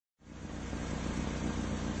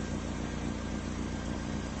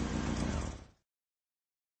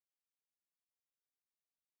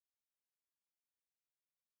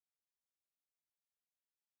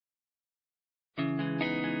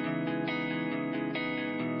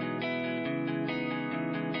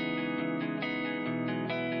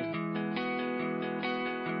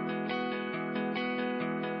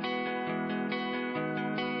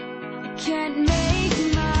can't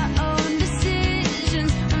make my own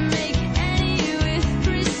decisions or make any with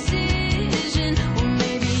precision. Or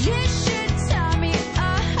maybe you should tie me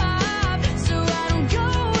up so I don't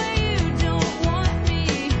go where you don't want me.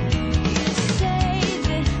 You say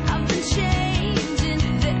that I've been changing,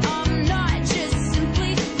 that I'm not just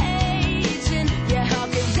simply aging. Yeah, how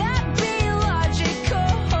could that be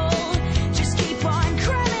logical? Just keep on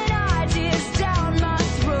cramming ideas down my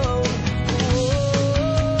throat.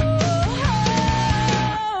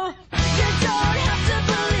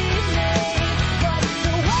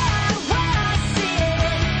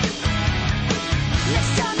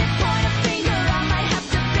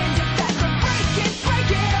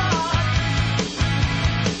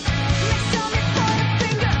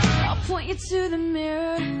 To the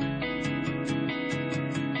mirror.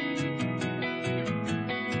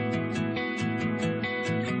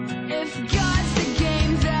 If God's the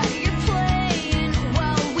game that you're playing,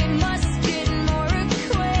 well, we must get more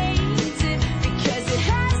acquainted, because it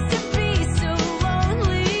has to be so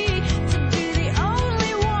lonely to be the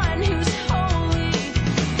only one who's holy.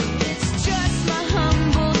 It's just my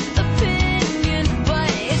humble opinion, but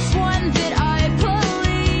it's one that I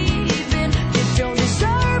believe in. You don't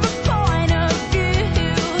deserve a point of view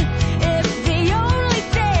if the only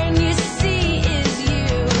thing you see is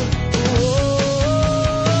you.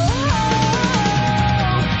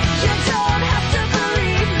 You don't have to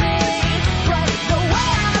believe me, but the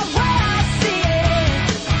way I see it.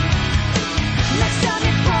 Next time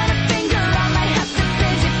you point a finger, I might have to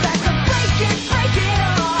bend it back or break it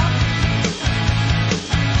off.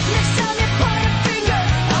 Next time you point a finger,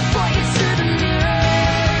 I'll point you to the mirror.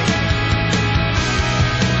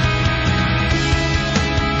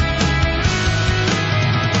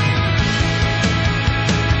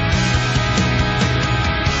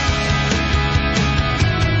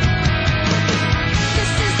 This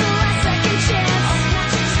is the last second chance.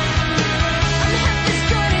 I'm half as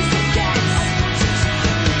good as it gets.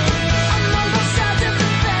 I'm on both sides of the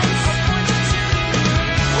fence.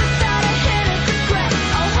 Without a hint of regret,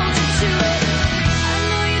 I'll hold you to it. I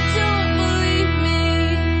know you don't believe me,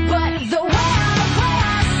 but the way I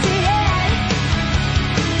see it.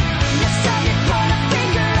 Next time you point a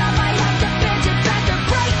finger, I might have to bend it back or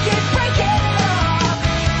break it off.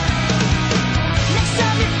 Next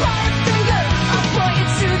time you point a finger, I'll point you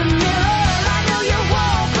to the mirror. I know you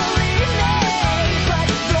won't believe me, but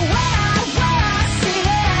the way I see it.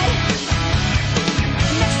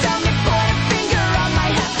 Next time you point a finger, I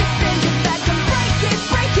might have to bend it back and break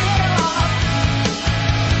it off.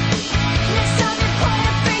 Next time you point a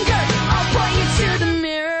finger, I'll point you to the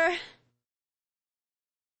mirror.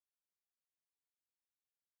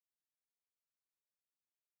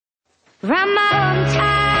 Round my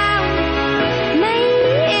hometown,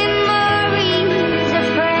 memories of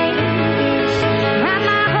friends. Round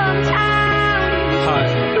my hometown, Hi,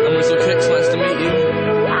 I'm Mr. Kicks, nice to meet you.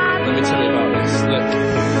 Let me tell you about this, look.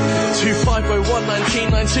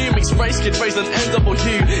 2501-1992 mixed race kid raised an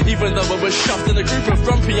NW. Even though I was shoved in a group of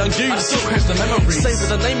grumpy young dudes, I still crave the memories. Save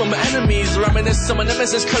the name of my enemies, reminisce on my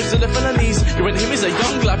nemesis close to the felonies. You and him is a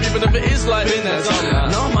young lad, even if it is like been there, done that.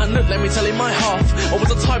 Nah man, look, let me tell you my half. I was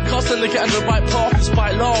a typecast and to get on the right path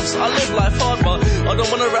despite laughs. I live life hard, but I don't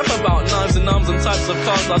wanna rap about knives and arms and types of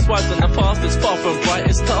cars I swiped in the past. It's far from bright,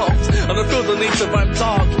 it's dark. I don't feel the need to rhyme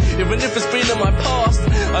dark, even if it's been in my past.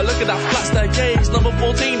 I look at that flat stair gauge, number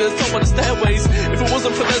 14 is top of the stairways. If it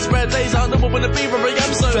wasn't for those rare days, I never would have been where I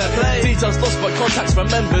am, so fair play. Details lost but contacts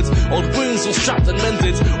remembered, old wounds all strapped and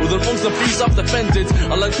mended. All the wrongs and views I've defended,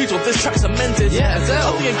 I learned truth of this track's amended. Yeah, I think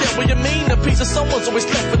I get what you mean. A piece of someone's always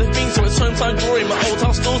left for the fiend, so it's hometown glory. My old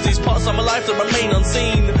house stores these parts of my life that remain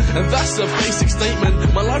unseen. And that's a basic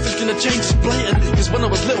statement. My life is gonna change, it's blatant. Cause when I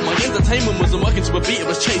was little, my entertainment wasn't working to a beat, it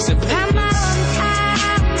was chasing round my hometown,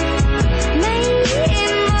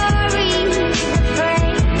 memories of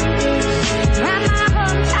friends. Round my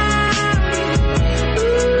hometown,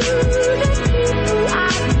 the people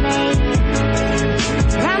I've made.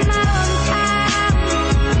 Round my hometown,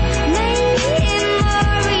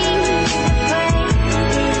 memories of friends.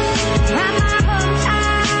 Round my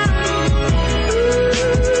hometown,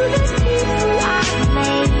 the people I've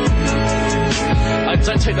made. I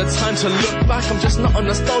don't take the time to look back, I'm just not a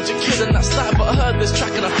nostalgic kid and that's that. But I heard this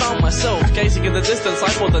track and I found myself gazing in the distance, I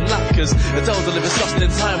thought the nap, cause it told to live is just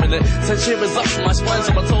in time, and it said shivers up my spine,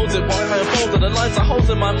 so I told it why I unfolded the lines I hold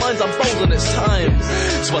in my mind, I'm bold and it's time.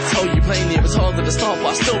 So I tell you plainly, it was hard at the start, but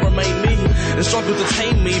I still remain me, and struggle to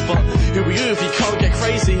tame me, but who are you if you can't get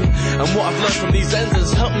crazy? And what I've learned from these ends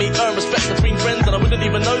has helped me earn respect between friends, and I wouldn't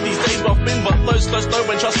even know these days where I've been, but those close know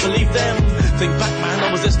when trust believe them. Think back, man,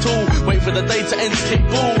 I was this tool, wait for the day to end to kick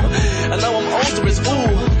ball, and now I'm older, it's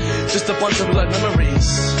all just a bunch of like memories.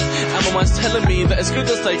 And my mind's telling me that it's good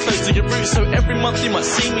to stay close to your roots, so every month you might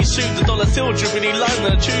see me shoot the dollar till dribbly line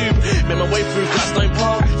in a tube. Made my way through Gladstone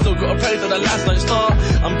Park, still gotta pray that the lads don't start.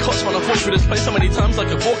 I'm caught trying to walk through this place so many times I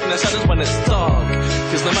could walk in the shadows when it's dark.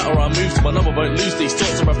 Cause no matter where I move to, I know I won't lose these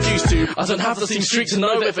thoughts I refuse to. I don't have the same streak to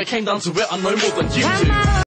know that if it came down to it, I know more than you do.